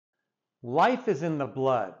Life is in the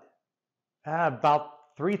blood. About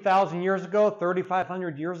 3,000 years ago,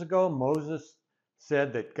 3,500 years ago, Moses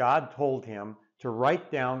said that God told him to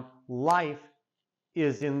write down life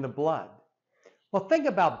is in the blood. Well, think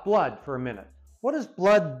about blood for a minute. What does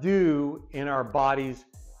blood do in our bodies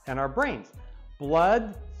and our brains?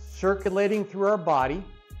 Blood circulating through our body,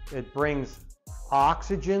 it brings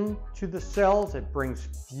oxygen to the cells, it brings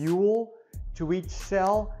fuel to each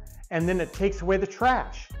cell, and then it takes away the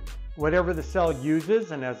trash. Whatever the cell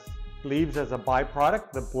uses and leaves as a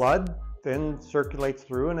byproduct, the blood then circulates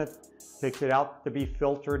through and it takes it out to be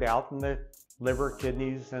filtered out in the liver,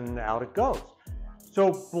 kidneys, and out it goes.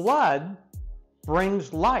 So blood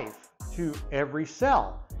brings life to every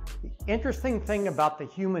cell. The interesting thing about the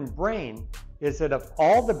human brain is that of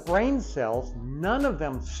all the brain cells, none of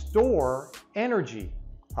them store energy.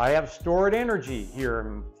 I have stored energy here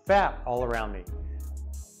and fat all around me.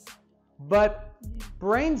 But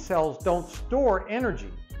brain cells don't store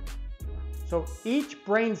energy. So each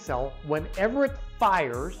brain cell, whenever it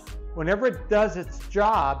fires, whenever it does its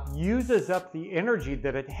job, uses up the energy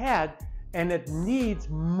that it had, and it needs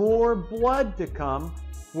more blood to come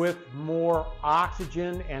with more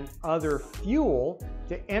oxygen and other fuel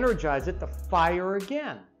to energize it to fire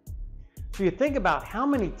again. So you think about how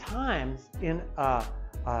many times in a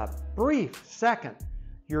brief second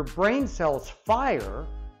your brain cells fire.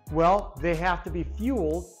 Well, they have to be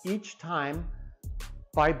fueled each time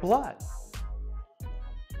by blood.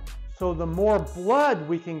 So the more blood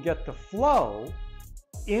we can get to flow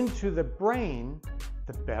into the brain,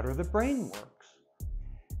 the better the brain works.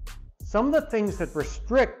 Some of the things that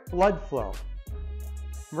restrict blood flow,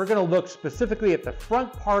 we're going to look specifically at the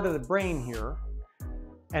front part of the brain here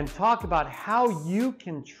and talk about how you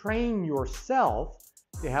can train yourself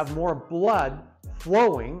to have more blood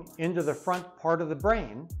flowing into the front part of the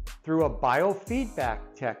brain through a biofeedback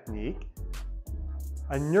technique,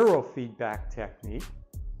 a neurofeedback technique.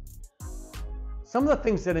 Some of the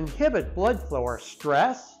things that inhibit blood flow are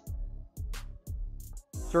stress,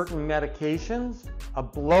 certain medications, a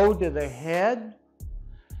blow to the head,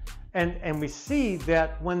 and we see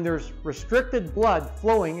that when there's restricted blood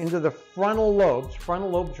flowing into the frontal lobes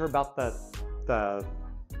are about the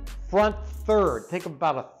front third, take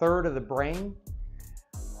about a third of the brain.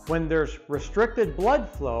 When there's restricted blood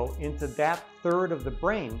flow into that third of the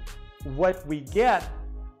brain, what we get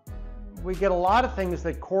a lot of things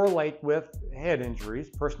that correlate with head injuries,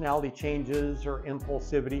 personality changes or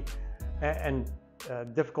impulsivity, and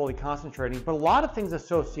difficulty concentrating, but a lot of things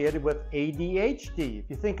associated with ADHD. If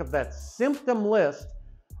you think of that symptom list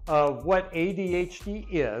of what ADHD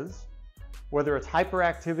is, whether it's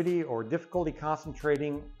hyperactivity or difficulty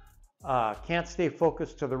concentrating, can't stay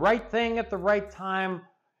focused to the right thing at the right time,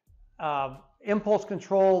 impulse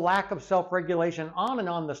control, lack of self-regulation, on and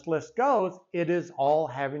on this list goes, it is all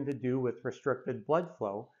having to do with restricted blood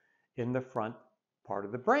flow in the front part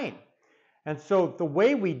of the brain. And so the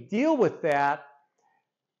way we deal with that,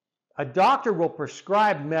 a doctor will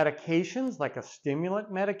prescribe medications like a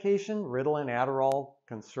stimulant medication, Ritalin, Adderall,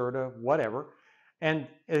 Concerta, whatever, and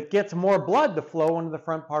it gets more blood to flow into the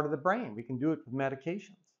front part of the brain. We can do it with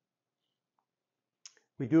medications.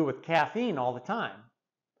 We do it with caffeine all the time.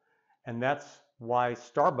 And that's why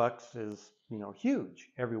Starbucks is, huge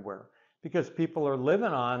everywhere, because people are living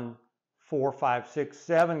on 4, 5, 6,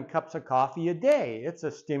 7 cups of coffee a day. It's a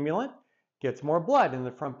stimulant, gets more blood in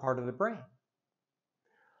the front part of the brain.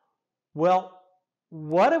 Well,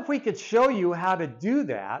 what if we could show you how to do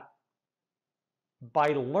that by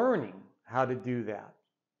learning how to do that?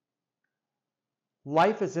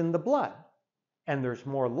 Life is in the blood, and there's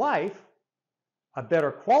more life, a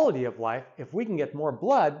better quality of life, if we can get more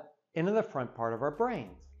blood into the front part of our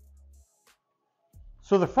brains.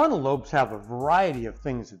 So the frontal lobes have a variety of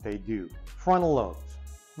things that they do. Frontal lobes,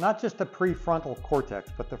 not just the prefrontal cortex,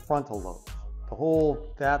 but the frontal lobes,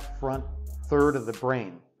 that front third of the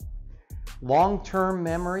brain. Long-term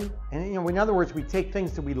memory, and in other words, we take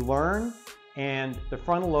things that we learn, and the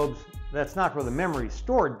frontal lobes, that's not where the memory is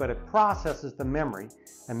stored, but it processes the memory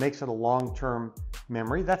and makes it a long-term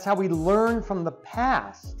memory. That's how we learn from the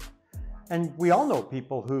past. And we all know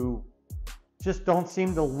people who just don't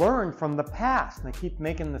seem to learn from the past, and they keep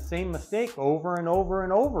making the same mistake over and over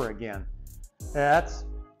and over again. That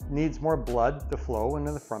needs more blood to flow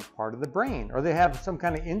into the front part of the brain, or they have some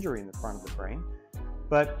kind of injury in the front of the brain.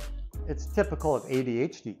 But it's typical of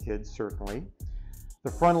ADHD kids, certainly.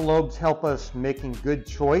 The frontal lobes help us making good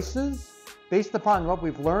choices based upon what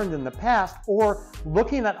we've learned in the past, or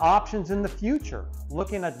looking at options in the future,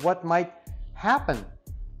 looking at what might happen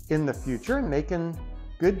in the future and making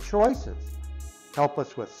good choices. Help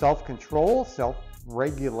us with self-control,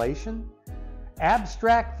 regulation.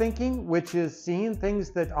 Abstract thinking, which is seeing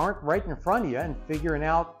things that aren't right in front of you and figuring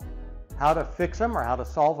out how to fix them or how to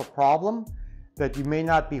solve a problem that you may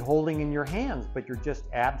not be holding in your hands, but you're just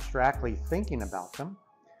abstractly thinking about them.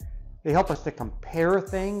 They help us to compare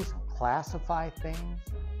things, classify things.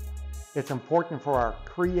 It's important for our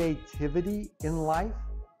creativity in life.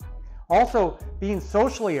 Also, being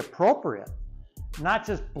socially appropriate, not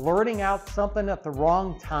just blurting out something at the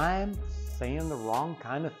wrong time, saying the wrong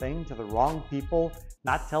kind of thing to the wrong people,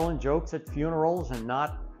 not telling jokes at funerals and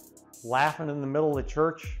not laughing in the middle of the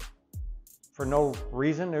church for no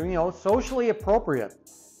reason. You know, socially appropriate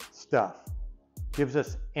stuff gives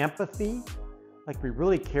us empathy, like we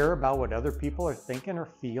really care about what other people are thinking or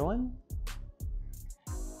feeling.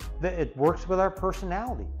 It works with our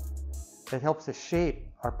personality. It helps to shape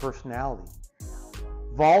our personality.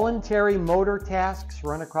 Voluntary motor tasks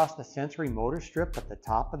run across the sensory motor strip at the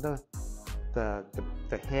top of the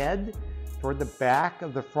head, toward the back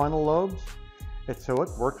of the frontal lobes. So it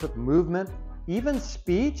works with movement, even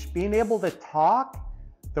speech, being able to talk,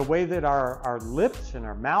 the way that our lips and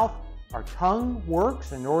our mouth, our tongue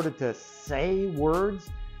works in order to say words.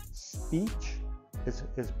 Speech is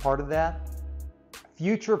part of that.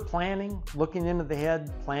 Future planning, looking into the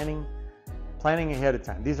head, planning ahead of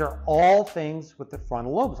time. These are all things with the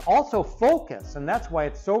frontal lobes. Also focus, and that's why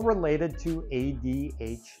it's so related to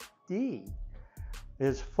ADHD,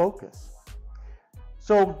 is focus.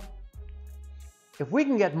 So if we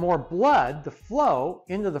can get more blood to flow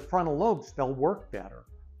into the frontal lobes, they'll work better.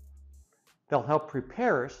 They'll help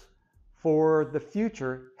prepare us for the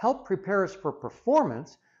future, help prepare us for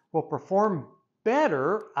performance. We'll perform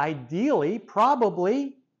better, ideally,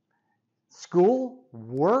 probably, school,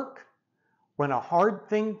 work. When a hard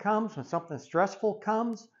thing comes, when something stressful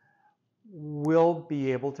comes, we'll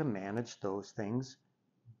be able to manage those things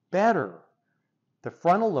better. The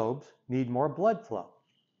frontal lobes need more blood flow.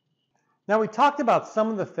 Now, we talked about some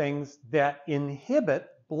of the things that inhibit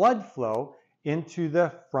blood flow into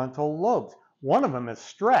the frontal lobes. One of them is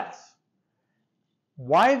stress.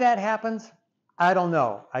 Why that happens, I don't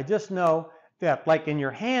know. I just know that, like in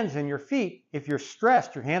your hands and your feet, if you're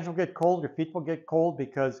stressed, your hands will get cold, your feet will get cold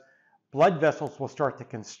because blood vessels will start to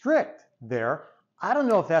constrict there. I don't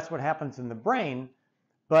know if that's what happens in the brain,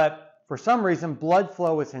 but for some reason, blood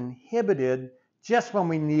flow is inhibited just when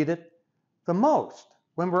we need it the most,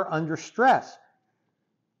 when we're under stress.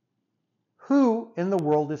 Who in the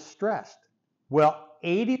world is stressed? Well,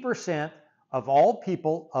 80% of all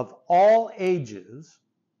people of all ages,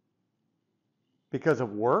 because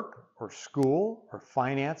of work or school or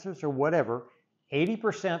finances or whatever,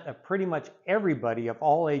 80% of pretty much everybody of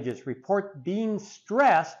all ages report being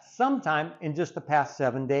stressed sometime in just the past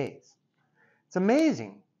 7 days. It's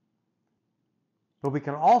amazing. But we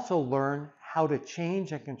can also learn how to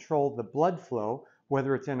change and control the blood flow,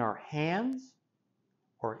 whether it's in our hands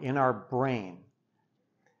or in our brain.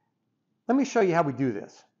 Let me show you how we do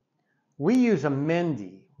this. We use a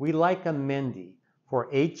Mendi. We like a Mendi for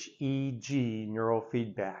HEG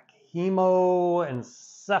neurofeedback,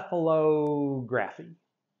 hemoencephalography.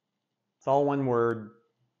 It's all one word.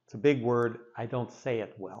 It's a big word. I don't say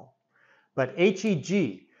it well. But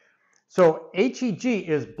HEG. So HEG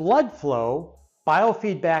is blood flow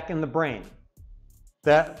biofeedback in the brain.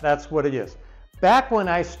 That's what it is. Back when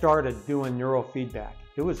I started doing neurofeedback,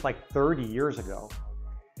 it was like 30 years ago,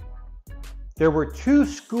 there were two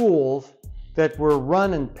schools that were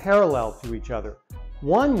run in parallel to each other.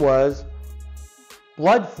 One was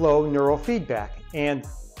blood flow neurofeedback, and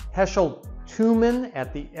Heschel Tuman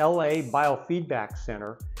at the LA Biofeedback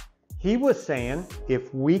Center, he was saying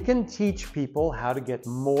if we can teach people how to get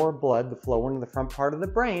more blood to flow into the front part of the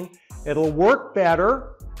brain, it'll work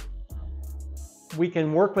better. We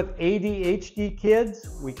can work with ADHD kids.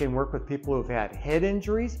 We can work with people who've had head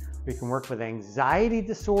injuries. We can work with anxiety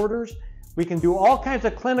disorders. We can do all kinds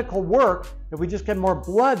of clinical work if we just get more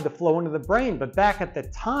blood to flow into the brain. But back at the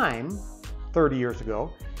time, 30 years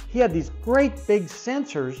ago, he had these great big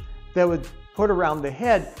sensors that would put around the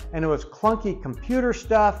head, and it was clunky computer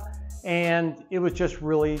stuff, and it was just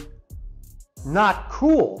really not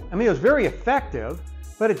cool. I mean, it was very effective,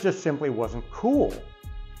 but it just simply wasn't cool.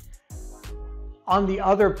 On the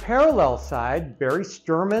other parallel side, Barry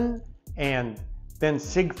Sturman and then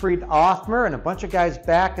Siegfried Othmer and a bunch of guys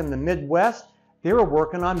back in the Midwest, they were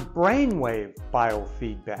working on brainwave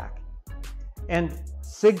biofeedback. And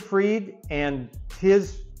Siegfried and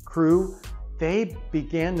his crew, they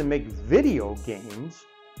began to make video games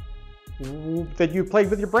that you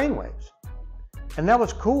played with your brainwaves. And that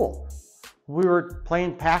was cool. We were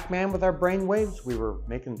playing Pac-Man with our brainwaves. We were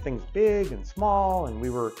making things big and small, and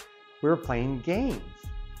we were we were playing games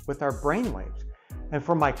with our brainwaves. And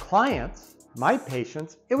for my clients, my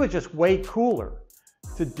patients, it was just way cooler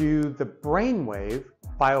to do the brainwave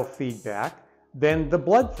biofeedback than the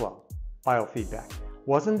blood flow biofeedback.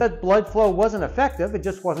 Wasn't that blood flow wasn't effective, it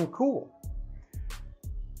just wasn't cool.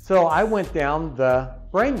 So I went down the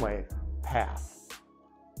brainwave path,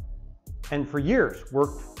 and for years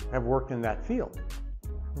have worked in that field.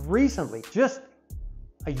 Recently, just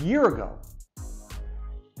a year ago,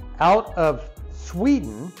 out of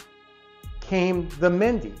Sweden came the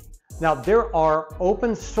Mendi. Now there are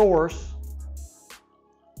open source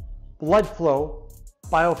blood flow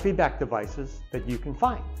biofeedback devices that you can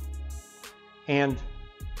find. And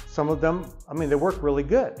some of them, I mean, they work really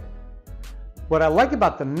good. What I like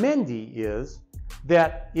about the Mendi is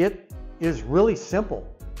that it is really simple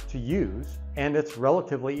to use and it's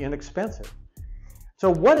relatively inexpensive. So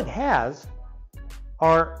what it has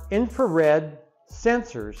are infrared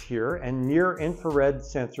sensors here, and near infrared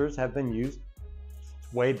sensors have been used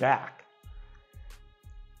way back.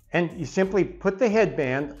 And you simply put the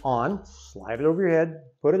headband on, slide it over your head,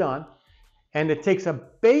 put it on, and it takes a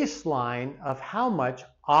baseline of how much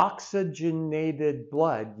oxygenated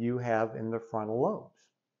blood you have in the frontal lobes.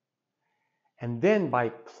 And then by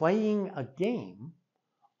playing a game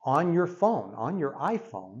on your phone, on your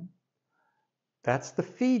iPhone, that's the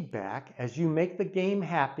feedback. As you make the game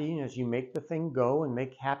happy, and as you make the thing go and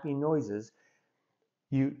make happy noises,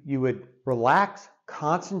 you would relax,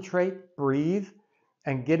 concentrate, breathe,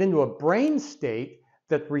 and get into a brain state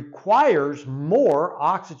that requires more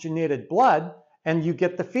oxygenated blood, and you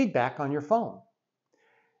get the feedback on your phone.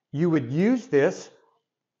 You would use this.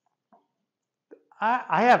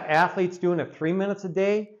 I have athletes doing it 3 minutes a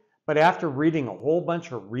day, but after reading a whole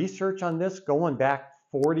bunch of research on this, going back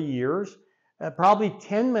 40 years, probably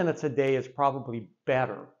 10 minutes a day is probably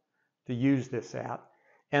better to use this at.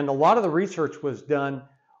 And a lot of the research was done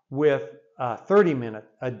with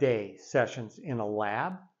 30-minute-a-day sessions in a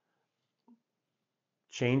lab,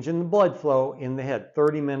 changing the blood flow in the head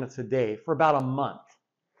 30 minutes a day for about a month.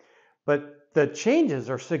 But the changes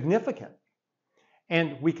are significant.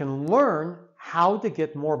 And we can learn how to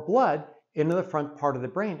get more blood into the front part of the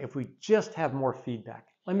brain if we just have more feedback.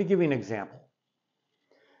 Let me give you an example.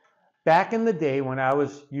 Back in the day when I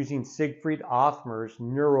was using Siegfried Othmer's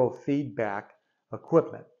neurofeedback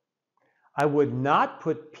equipment, I would not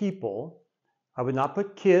put kids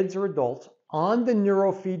or adults on the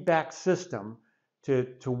neurofeedback system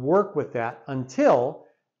to work with that until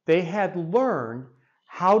they had learned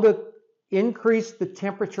how to increase the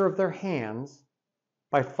temperature of their hands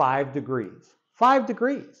by 5 degrees. 5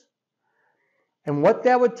 degrees. And what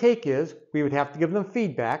that would take is, we would have to give them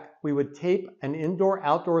feedback. We would tape an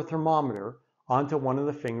indoor-outdoor thermometer onto one of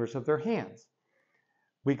the fingers of their hands.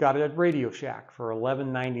 We got it at Radio Shack for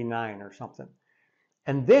 $11.99 or something.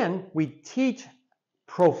 And then we teach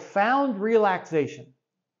profound relaxation.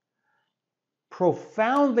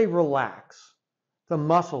 Profoundly relax the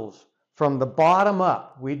muscles from the bottom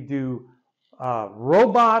up. We do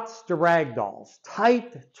robots to ragdolls,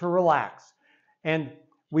 tight to relax. And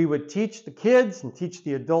we would teach the kids and teach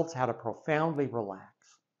the adults how to profoundly relax.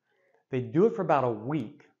 They do it for about a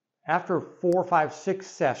week. After 4, 5, 6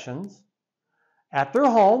 sessions, at their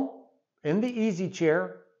home, in the easy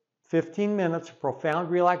chair, 15 minutes of profound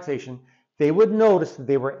relaxation, they would notice that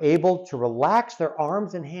they were able to relax their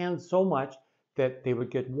arms and hands so much that they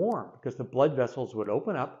would get warm because the blood vessels would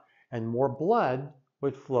open up and more blood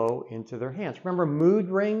would flow into their hands. Remember mood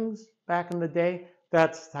rings back in the day?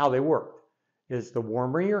 That's how they worked. Is the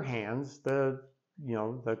warmer your hands, the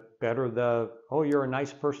better the, oh, you're a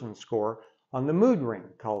nice person score on the mood ring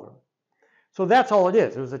color. So that's all it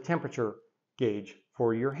is. It was a temperature gauge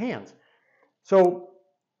for your hands. So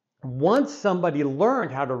once somebody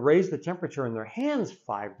learned how to raise the temperature in their hands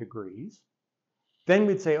 5 degrees, then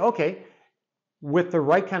we'd say, okay, with the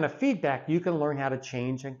right kind of feedback, you can learn how to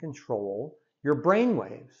change and control your brain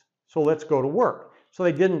waves. So let's go to work. So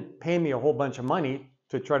they didn't pay me a whole bunch of money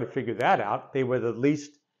to try to figure that out. They would at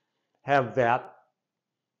least have that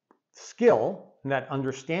skill and that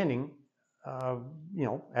understanding,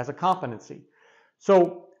 as a competency.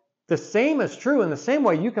 So the same is true. In the same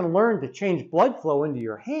way, you can learn to change blood flow into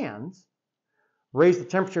your hands, raise the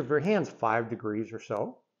temperature of your hands 5 degrees or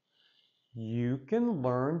so. You can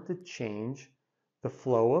learn to change the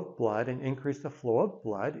flow of blood and increase the flow of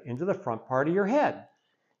blood into the front part of your head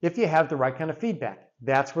if you have the right kind of feedback.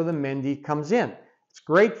 That's where the Mendi comes in. It's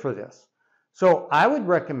great for this. So I would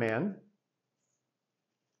recommend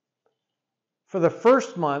for the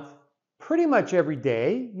first month, pretty much every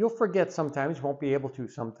day, you'll forget sometimes, won't be able to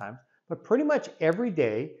sometimes, but pretty much every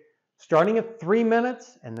day, starting at 3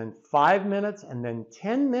 minutes and then 5 minutes and then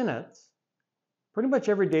 10 minutes, pretty much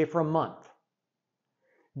every day for a month.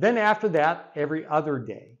 Then after that, every other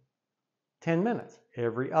day, 10 minutes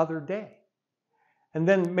every other day. And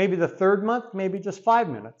then maybe the third month, maybe just 5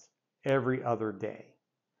 minutes every other day.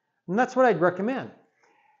 And that's what I'd recommend.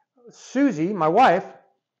 Susie, my wife,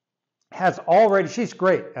 has already, she's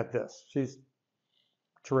great at this. She's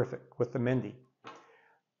terrific with the Mendi.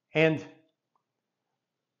 And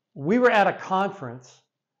we were at a conference.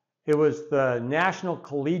 It was the National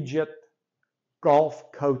Collegiate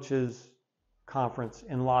Golf Coaches Conference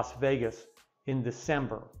in Las Vegas in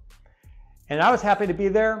December. And I was happy to be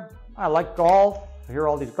there. I like golf. I hear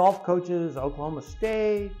all these golf coaches, Oklahoma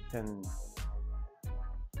State, and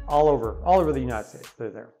all over the United States, they're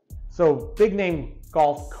there. So big name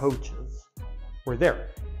golf coaches were there.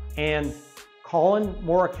 And Colin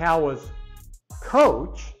Morikawa's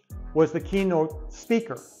coach was the keynote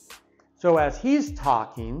speaker. So as he's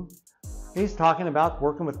talking about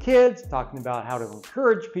working with kids, talking about how to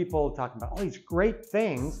encourage people, talking about all these great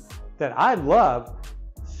things that I love.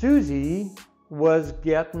 Susie was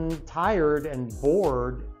getting tired and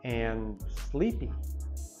bored and sleepy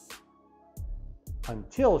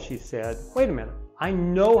until she said, wait a minute, I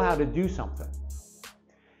know how to do something.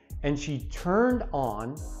 And she turned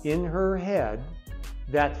on in her head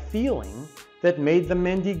that feeling that made the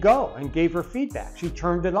Mendi go and gave her feedback. She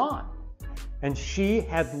turned it on. And she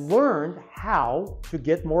had learned how to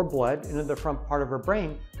get more blood into the front part of her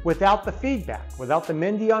brain without the feedback, without the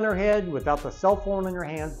Mendi on her head, without the cell phone in her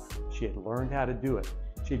hand. She had learned how to do it.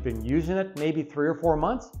 She'd been using it maybe 3 or 4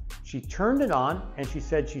 months. She turned it on and she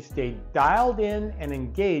said she stayed dialed in and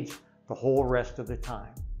engaged the whole rest of the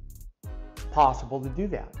time. It's possible to do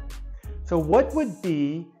that. So what would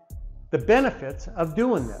be the benefits of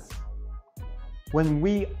doing this? When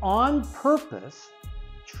we on purpose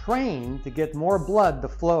train to get more blood to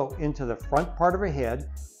flow into the front part of our head,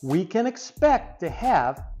 we can expect to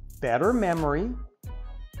have better memory,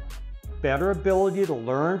 better ability to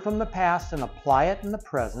learn from the past and apply it in the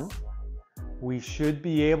present. We should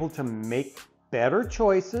be able to make better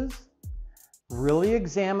choices, really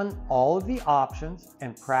examine all of the options,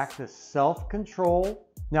 and practice self-control.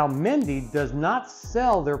 Now, Mendi does not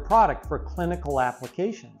sell their product for clinical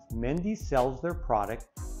applications. Mendi sells their product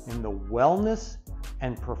in the wellness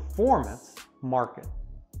and performance market.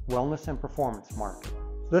 Wellness and performance market.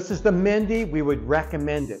 This is the Mendi. We would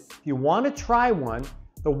recommend it. If you want to try one,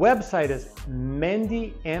 the website is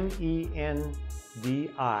Mendi, MENDI.io.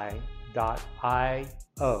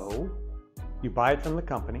 You buy it from the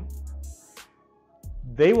company.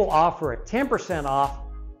 They will offer a 10% off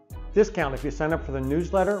discount if you sign up for the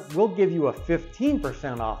newsletter. We'll give you a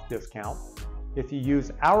 15% off discount if you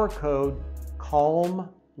use our code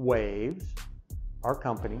Calmwaves, our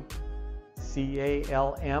company,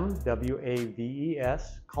 CALMWAVES.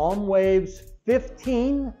 Calmwaves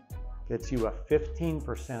 15 gets you a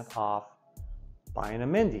 15% off buying a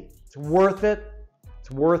Mendi. It's worth it.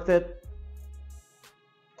 It's worth it.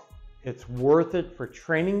 It's worth it for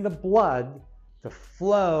training the blood to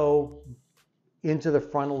flow into the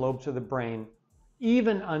frontal lobes of the brain,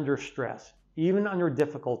 even under stress, even under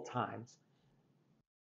difficult times.